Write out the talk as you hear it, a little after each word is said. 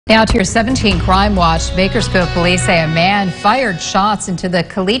Now to your 17 Crime Watch. Bakersfield police say a man fired shots into the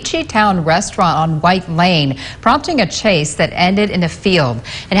Culichi Town restaurant on White Lane, prompting a chase that ended in a field.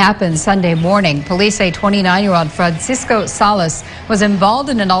 It happened Sunday morning. Police say 29-year-old Francisco Salas was involved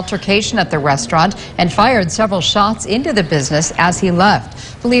in an altercation at the restaurant and fired several shots into the business as he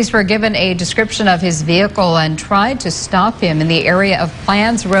left. Police were given a description of his vehicle and tried to stop him in the area of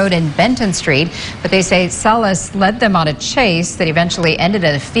Plans Road and Benton Street, but they say Salas led them on a chase that eventually ended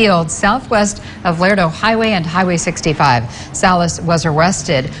at a field southwest of Lerdo Highway and Highway 65. Salas was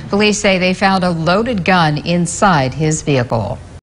arrested. Police say they found a loaded gun inside his vehicle.